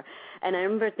car, and I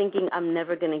remember thinking, I'm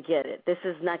never going to get it. This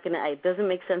is not going to, it doesn't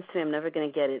make sense to me. I'm never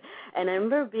going to get it. And I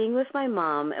remember being with my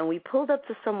mom, and we pulled up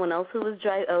to someone else who was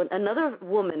another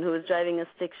woman who was driving a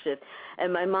stick shift,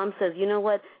 and my mom says, you know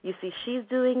what, you see, she's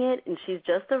doing it, and she's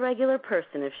just a regular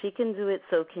person. If she can do it,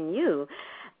 so can you.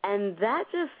 And that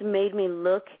just made me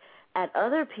look at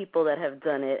other people that have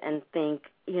done it and think,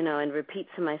 and repeat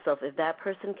to myself, if that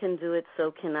person can do it,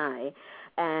 so can I.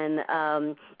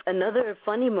 And another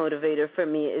funny motivator for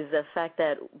me is the fact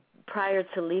that prior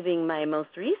to leaving my most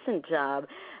recent job,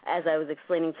 as I was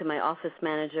explaining to my office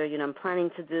manager, I'm planning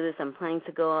to do this, I'm planning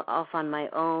to go off on my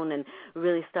own and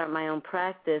really start my own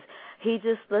practice, he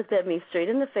just looked at me straight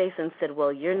in the face and said,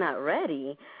 well, you're not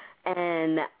ready.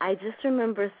 And I just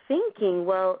remember thinking,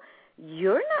 well,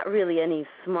 you're not really any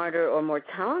smarter or more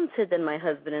talented than my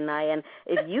husband and I, and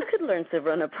if you could learn to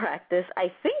run a practice,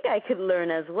 I think I could learn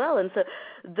as well. And so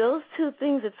those two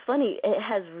things, it's funny, it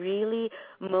has really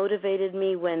motivated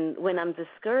me when I'm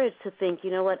discouraged to think,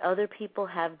 you know what, other people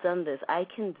have done this. I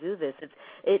can do this.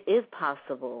 It is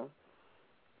possible.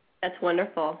 That's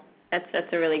wonderful. That's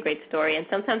a really great story. And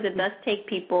sometimes it does take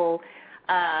people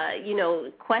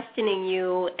questioning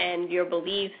you and your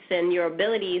beliefs and your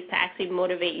abilities to actually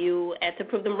motivate you and to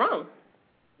prove them wrong.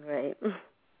 Right.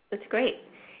 That's great.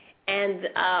 And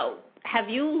have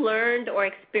you learned or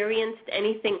experienced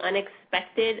anything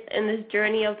unexpected in this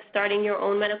journey of starting your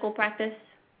own medical practice?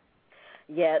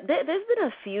 Yeah, there's been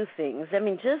a few things. I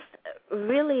mean, just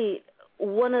really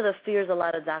one of the fears a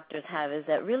lot of doctors have is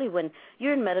that really when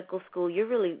you're in medical school, you're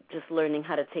really just learning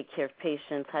how to take care of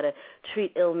patients, how to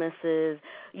treat illnesses.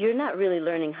 You're not really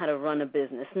learning how to run a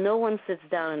business. No one sits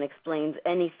down and explains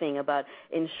anything about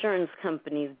insurance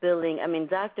companies, billing. I mean,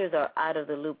 doctors are out of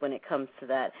the loop when it comes to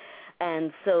that.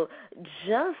 And so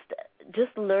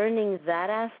just learning that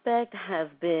aspect has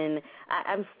been,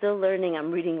 I'm still learning.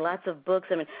 I'm reading lots of books.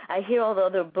 I mean, I hear all the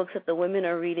other books that the women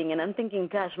are reading, and I'm thinking,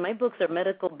 gosh, my books are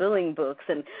medical billing books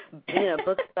and,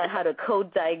 books about how to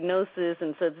code diagnosis,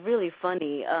 and so it's really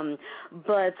funny.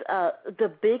 But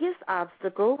the biggest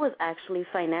obstacle was actually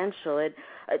financial.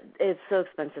 It's so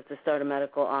expensive to start a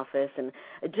medical office, and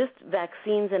just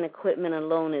vaccines and equipment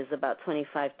alone is about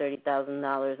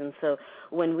 $25,000-$30,000. And so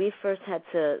when we first had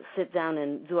to sit down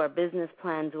and do our business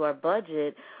plan, do our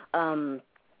budget,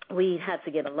 we had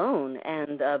to get a loan,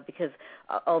 and because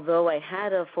although I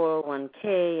had a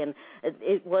 401k, and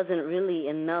it wasn't really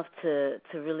enough to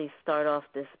really start off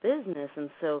this business, and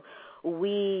so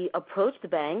we approached the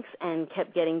banks and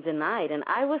kept getting denied. And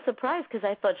I was surprised because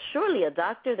I thought, surely a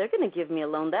doctor, they're going to give me a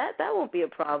loan. That won't be a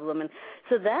problem. And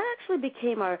so that actually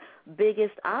became our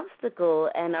biggest obstacle.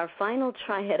 And our final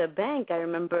try at a bank, I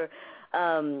remember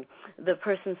the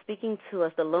person speaking to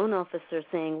us, the loan officer,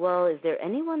 saying, well, is there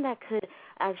anyone that could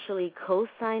actually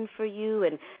co-sign for you?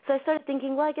 And so I started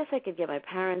thinking, well, I guess I could get my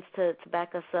parents to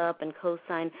back us up and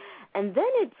co-sign. And then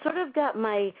it sort of got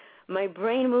my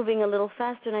brain moving a little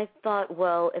faster, and I thought,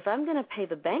 well, if I'm going to pay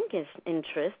the bank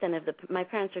interest and if my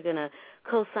parents are going to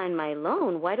co-sign my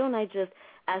loan, why don't I just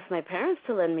ask my parents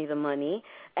to lend me the money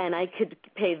and I could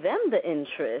pay them the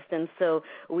interest? And so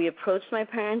we approached my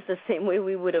parents the same way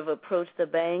we would have approached the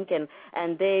bank, and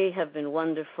they have been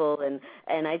wonderful,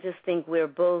 and I just think we're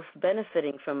both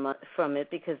benefiting from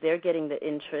it because they're getting the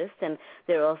interest and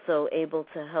they're also able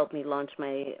to help me launch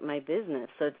my business.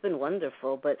 So it's been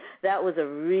wonderful, but that was a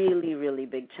really, really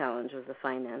big challenge, was the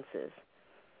finances.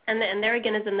 And there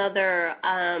again is another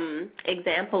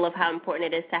example of how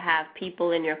important it is to have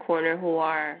people in your corner who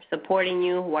are supporting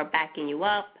you, who are backing you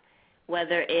up,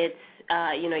 whether it's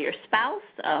your spouse,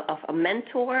 a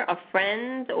mentor, a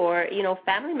friend, or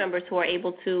family members who are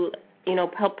able to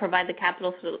help provide the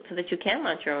capital so that you can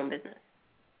launch your own business.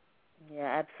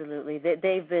 Yeah, absolutely.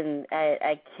 They've been,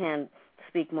 I can't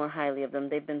speak more highly of them.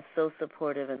 They've been so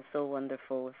supportive and so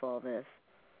wonderful with all this.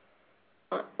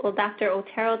 Well, Dr.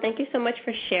 Otero, thank you so much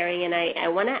for sharing. And I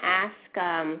want to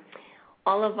ask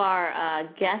all of our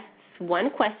guests one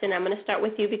question. I'm going to start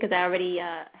with you because I already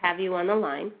have you on the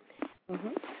line. Mm-hmm.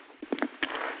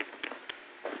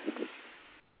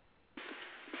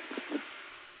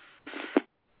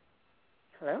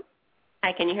 Hello?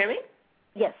 Hi, can you hear me?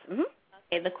 Yes. Mm-hmm.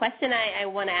 Okay, the question I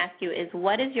want to ask you is,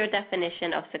 what is your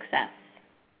definition of success?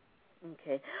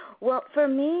 Okay. Well, for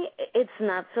me, it's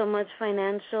not so much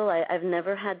financial. I've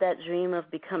never had that dream of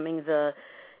becoming the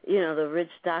rich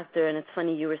doctor. And it's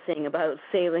funny you were saying about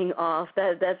sailing off.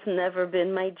 That's never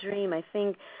been my dream. I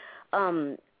think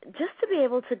just to be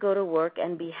able to go to work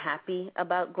and be happy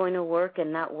about going to work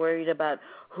and not worried about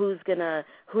who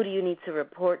do you need to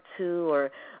report to,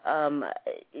 or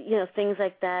things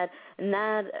like that.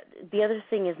 The other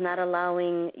thing is not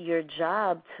allowing your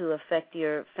job to affect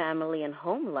your family and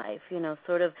home life.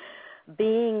 Sort of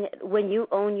when you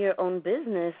own your own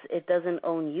business, it doesn't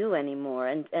own you anymore,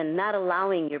 and not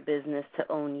allowing your business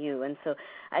to own you. And so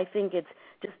I think it's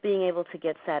just being able to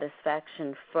get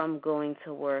satisfaction from going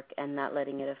to work and not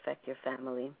letting it affect your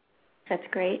family. That's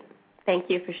great. Thank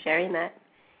you for sharing that.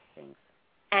 Thanks.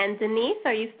 And Denise,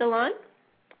 are you still on?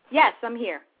 Yes, I'm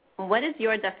here. What is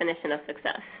your definition of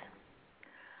success?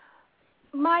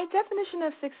 My definition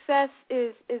of success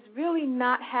is really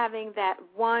not having that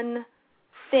one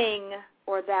thing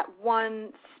or that one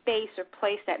space or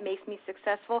place that makes me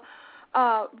successful.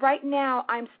 Right now,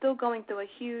 I'm still going through a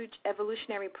huge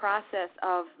evolutionary process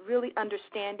of really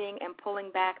understanding and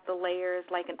pulling back the layers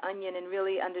like an onion, and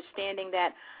really understanding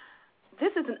that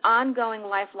this is an ongoing,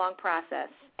 lifelong process,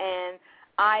 and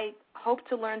I hope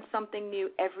to learn something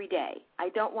new every day. I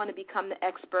don't want to become the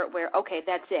expert where, okay,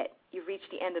 that's it. You've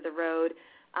reached the end of the road.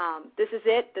 This is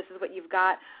it. This is what you've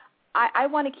got. I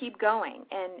want to keep going.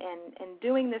 And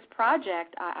doing this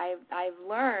project, I've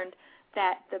learned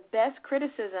that the best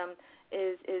criticism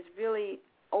is really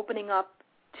opening up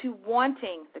to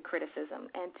wanting the criticism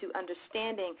and to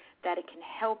understanding that it can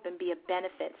help and be a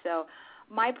benefit. So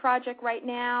my project right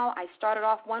now, I started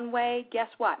off one way. Guess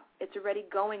what? It's already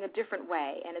going a different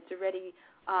way, and it's already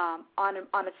on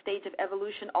a stage of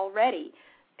evolution already,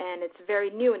 and it's very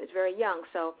new and it's very young.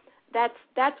 So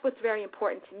that's what's very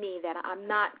important to me, that I'm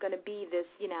not going to be this,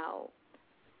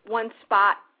 one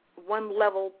spot, one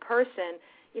level person,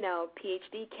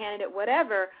 PhD candidate,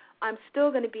 whatever. I'm still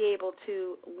going to be able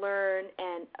to learn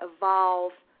and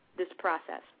evolve this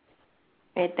process.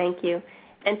 Great, thank you.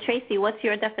 And Tracy, what's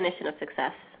your definition of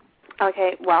success?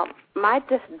 Okay, well, my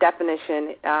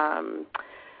definition,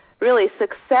 really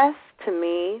success to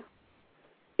me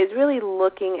is really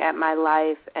looking at my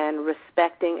life and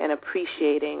respecting and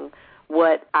appreciating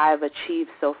what I've achieved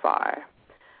so far.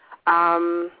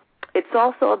 It's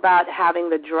also about having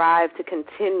the drive to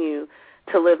continue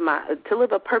to live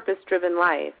a purpose-driven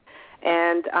life,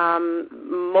 and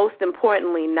most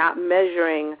importantly, not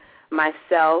measuring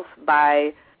myself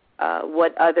by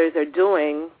what others are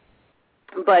doing,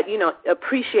 but,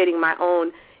 appreciating my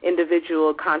own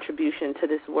individual contribution to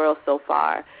this world so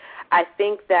far. I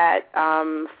think that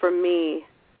for me,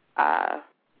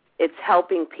 it's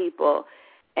helping people.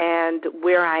 And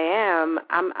where I am,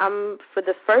 I'm for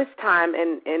the first time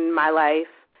in my life,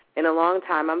 in a long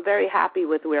time, I'm very happy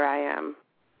with where I am.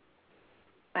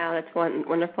 Wow, that's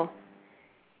wonderful.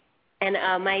 And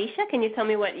Maisha, can you tell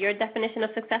me what your definition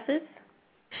of success is?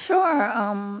 Sure.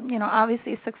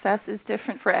 Obviously success is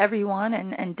different for everyone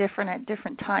and different at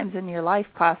different times in your life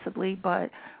possibly, but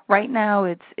right now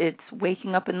it's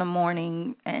waking up in the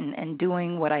morning and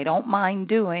doing what I don't mind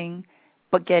doing,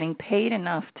 but getting paid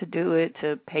enough to do it,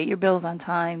 to pay your bills on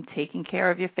time, taking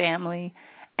care of your family,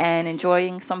 and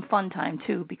enjoying some fun time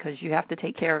too, because you have to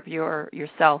take care of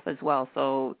yourself as well.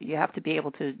 So you have to be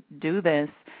able to do this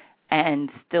and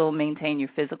still maintain your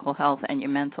physical health and your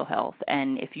mental health.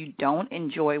 And if you don't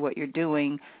enjoy what you're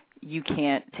doing, you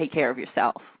can't take care of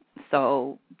yourself.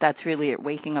 So that's really it,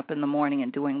 waking up in the morning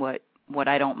and doing what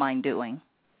I don't mind doing.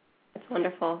 That's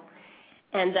wonderful.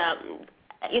 And,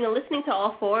 listening to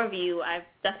all four of you, I've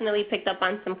definitely picked up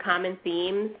on some common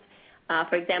themes.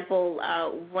 For example,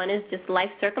 one is just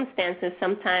life circumstances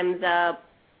sometimes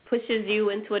pushes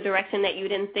you into a direction that you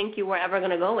didn't think you were ever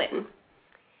going to go in.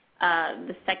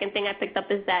 The second thing I picked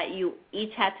up is that you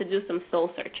each had to do some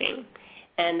soul searching,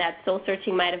 and that soul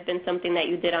searching might have been something that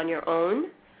you did on your own,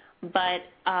 but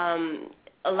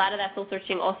a lot of that soul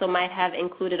searching also might have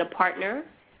included a partner,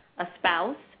 a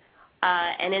spouse,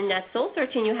 and in that soul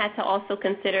searching you had to also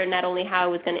consider not only how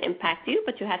it was going to impact you,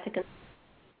 but you had to consider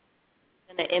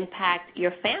how it was going to impact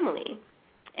your family.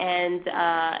 And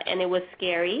it was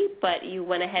scary, but you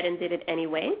went ahead and did it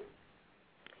anyway.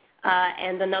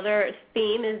 And another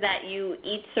theme is that you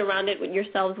each surrounded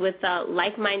yourselves with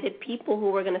like-minded people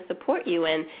who were going to support you.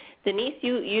 And Denise,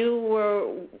 you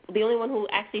were the only one who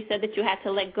actually said that you had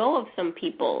to let go of some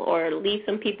people or leave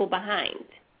some people behind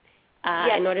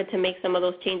yes. in order to make some of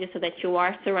those changes so that you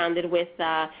are surrounded with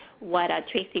what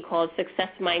Tracy called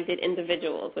success-minded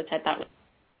individuals, which I thought was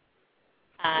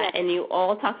yes. And you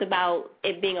all talked about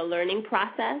it being a learning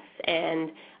process,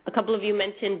 and a couple of you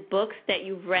mentioned books that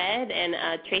you've read, and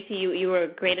Tracy, you were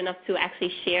great enough to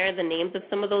actually share the names of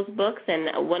some of those books,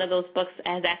 and one of those books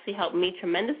has actually helped me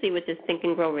tremendously, which is Think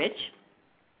and Grow Rich.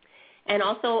 and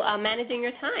also managing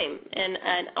your time, and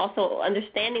also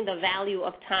understanding the value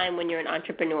of time when you're an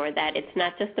entrepreneur, that it's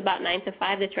not just about 9 to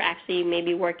 5, that you're actually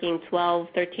maybe working 12,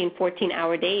 13,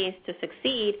 14-hour days to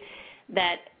succeed,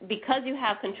 that because you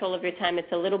have control of your time,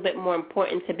 it's a little bit more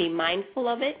important to be mindful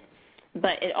of it,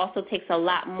 but it also takes a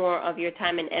lot more of your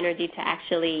time and energy to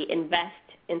actually invest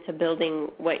into building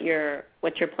what you're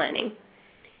planning.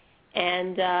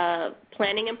 And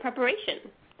planning and preparation.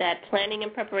 That planning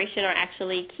and preparation are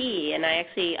actually key. And I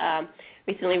actually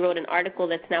recently wrote an article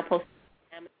that's now posted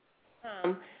on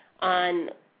Amazon on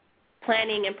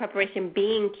planning and preparation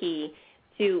being key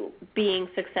to being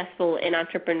successful in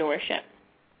entrepreneurship.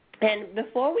 And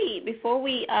before we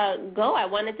go, I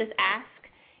want to just ask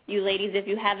you ladies if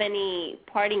you have any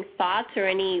parting thoughts or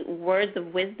any words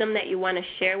of wisdom that you want to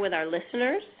share with our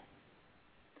listeners.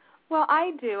 Well,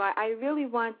 I do. I really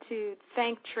want to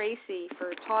thank Tracy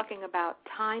for talking about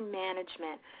time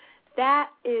management. That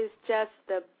is just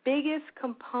the biggest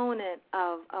component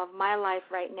of my life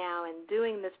right now in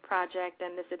doing this project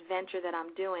and this adventure that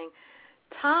I'm doing.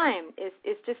 Time is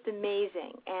just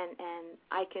amazing, and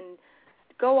I can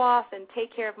go off and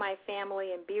take care of my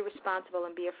family and be responsible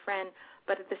and be a friend,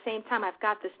 but at the same time I've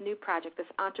got this new project, this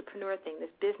entrepreneur thing, this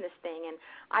business thing, and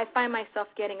I find myself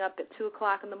getting up at 2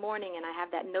 o'clock in the morning and I have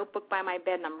that notebook by my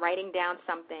bed and I'm writing down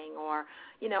something, or,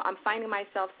 I'm finding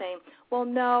myself saying, well,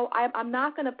 no, I'm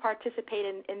not going to participate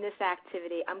in this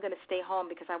activity. I'm going to stay home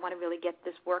because I want to really get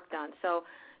this work done. So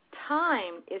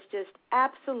time is just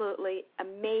absolutely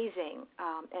amazing,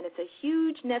 and it's a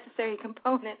huge necessary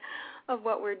component of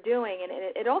what we're doing. And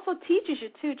it also teaches you,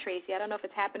 too, Tracy. I don't know if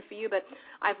it's happened for you, but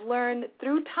I've learned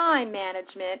through time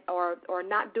management or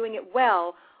not doing it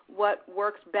well what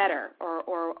works better,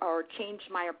 or change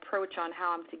my approach on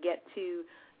how I'm to get to,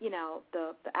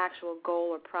 the actual goal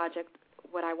or project,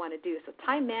 what I want to do. So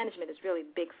time management is really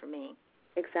big for me.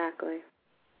 Exactly.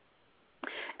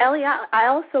 Ellie, I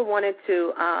also wanted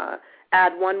to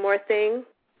add one more thing.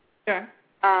 Sure.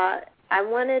 I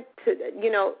wanted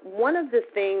to, one of the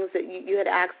things that you had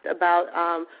asked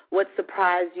about what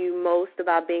surprised you most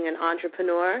about being an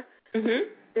entrepreneur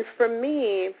is, for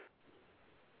me,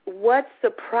 what's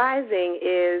surprising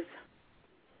is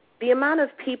the amount of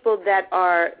people that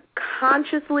are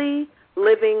consciously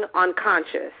living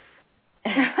unconscious.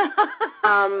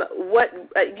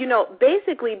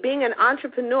 Basically being an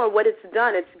entrepreneur, what it's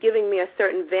done, it's giving me a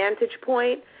certain vantage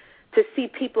point to see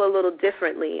people a little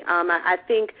differently. I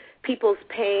think people's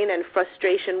pain and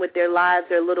frustration with their lives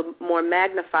are a little more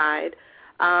magnified.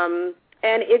 And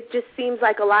it just seems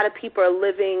like a lot of people are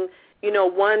living,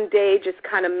 one day just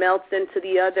kind of melts into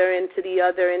the other, into the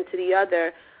other, into the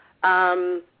other.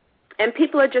 And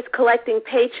people are just collecting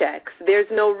paychecks. There's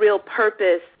no real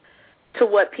purpose to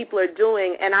what people are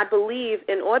doing. And I believe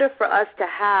in order for us to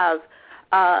have,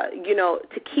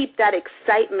 to keep that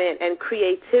excitement and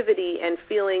creativity and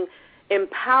feeling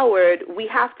empowered, we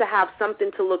have to have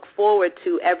something to look forward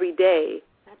to every day.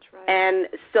 That's right. And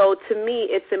so to me,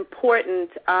 it's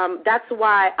important. That's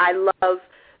why I love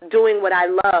doing what I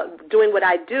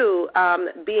do,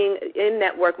 being in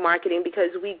network marketing, because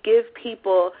we give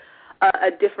people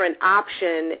a different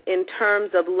option in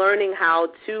terms of learning how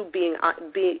to be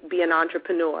an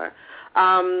entrepreneur.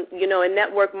 In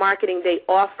network marketing, they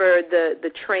offer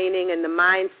the training and the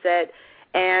mindset,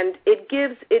 and it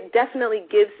definitely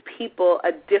gives people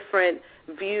a different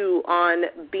view on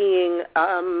being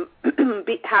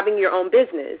having your own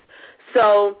business.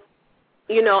 So,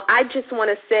 I just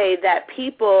want to say that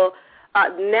people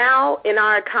now in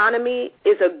our economy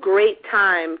is a great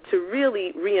time to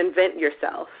really reinvent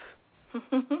yourself.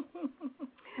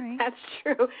 Right. That's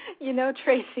true.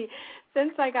 Tracy,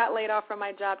 since I got laid off from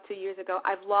my job 2 years ago,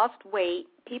 I've lost weight.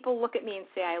 People look at me and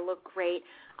say I look great.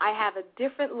 I have a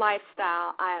different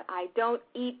lifestyle. I don't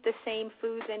eat the same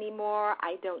foods anymore.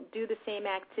 I don't do the same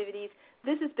activities.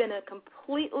 This has been a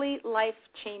completely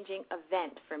life-changing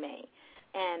event for me.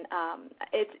 And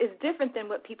it's different than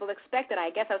what people expected. I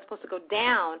guess I was supposed to go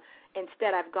down.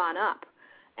 Instead, I've gone up.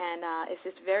 And it's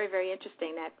just very, very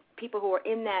interesting that people who are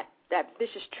in that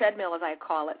vicious treadmill, as I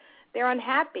call it, they're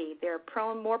unhappy. They're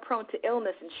more prone to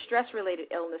illness and stress-related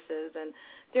illnesses, and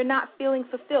they're not feeling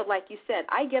fulfilled. Like you said,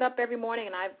 I get up every morning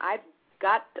and I've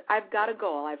got a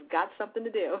goal. I've got something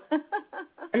to do.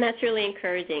 And that's really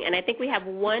encouraging. And I think we have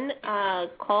one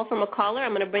call from a caller.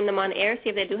 I'm going to bring them on air, see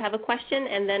if they do have a question,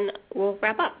 and then we'll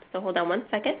wrap up. So hold on one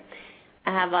second.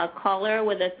 I have a caller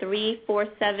with a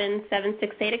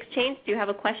 347-768 exchange. Do you have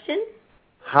a question?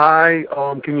 Hi,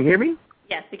 can you hear me?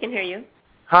 Yes, we can hear you.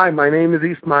 Hi, my name is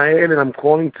Ismael, and I'm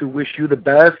calling to wish you the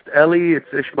best. Ellie, it's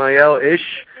Ishmael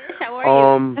Ish. How are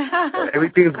you?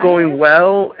 Everything's going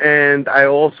well, and I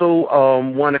also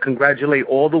want to congratulate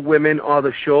all the women on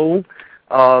the show.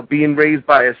 Being raised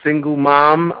by a single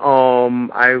mom,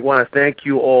 I want to thank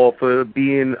you all for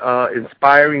being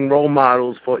inspiring role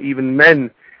models for even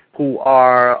men who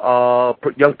are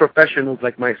young professionals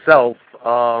like myself.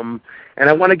 And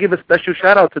I want to give a special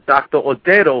shout-out to Dr.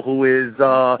 Otero, who is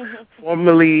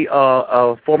formerly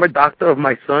a former doctor of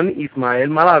my son, Ismael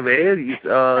Malaver. He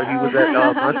was at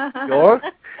Montreal.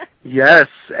 Yes,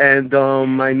 and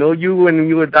I know you when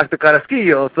you were Dr.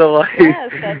 Carrasquillo. So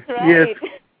yes, that's right.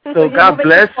 Yes. So God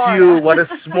bless you. What a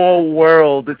small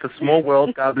world. It's a small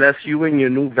world. God bless you in your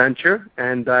new venture,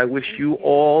 and I wish you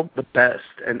all the best.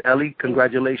 And Ellie,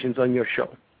 congratulations on your show.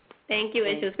 Thank you,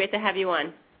 Ish. It was great to have you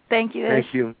on. Thank you, Ish.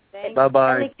 Thank you.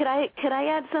 Bye-bye. Ellie, could I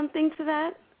add something to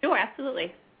that? Sure,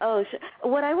 absolutely. Oh,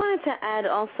 what I wanted to add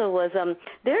also was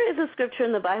there is a scripture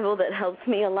in the Bible that helps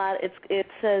me a lot. It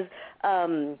says,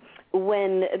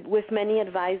 when with many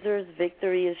advisors,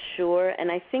 victory is sure. And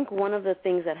I think one of the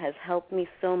things that has helped me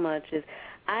so much is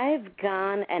I've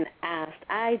gone and asked.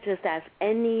 I just ask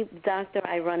any doctor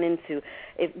I run into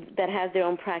that has their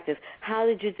own practice, how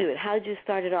did you do it? How did you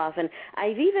start it off? And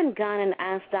I've even gone and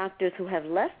asked doctors who have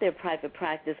left their private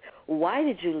practice, why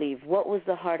did you leave? What was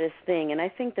the hardest thing? And I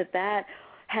think that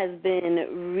has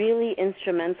been really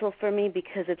instrumental for me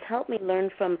because it's helped me learn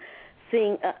from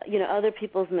seeing other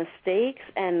people's mistakes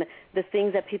and the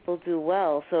things that people do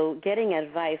well. So getting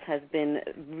advice has been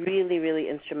really, really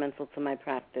instrumental to my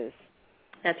practice.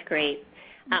 That's great.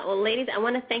 Well, ladies, I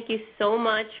want to thank you so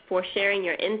much for sharing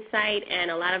your insight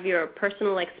and a lot of your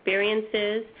personal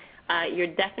experiences.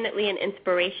 You're definitely an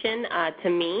inspiration to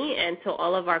me and to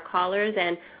all of our callers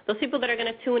and those people that are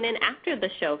going to tune in after the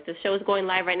show. The show is going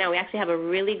live right now. We actually have a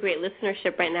really great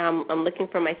listenership right now. I'm looking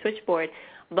for my switchboard.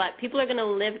 But people are going to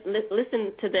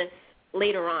listen to this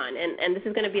later on, and this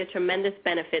is going to be a tremendous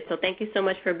benefit. So thank you so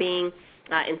much for being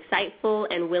insightful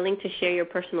and willing to share your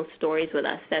personal stories with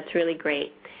us. That's really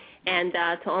great. And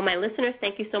to all my listeners,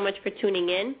 thank you so much for tuning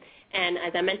in. And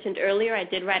as I mentioned earlier, I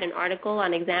did write an article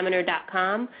on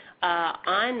Examiner.com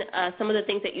on some of the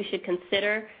things that you should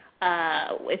consider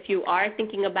if you are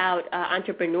thinking about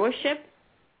entrepreneurship.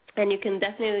 And you can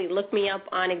definitely look me up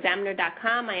on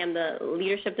Examiner.com. I am the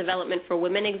Leadership Development for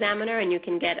Women Examiner, and you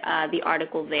can get the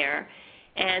article there.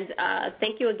 And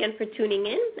thank you again for tuning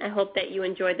in. I hope that you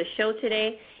enjoyed the show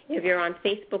today. If you're on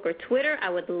Facebook or Twitter, I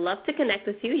would love to connect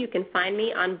with you. You can find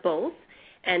me on both.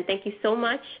 And thank you so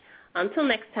much. Until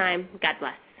next time, God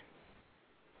bless.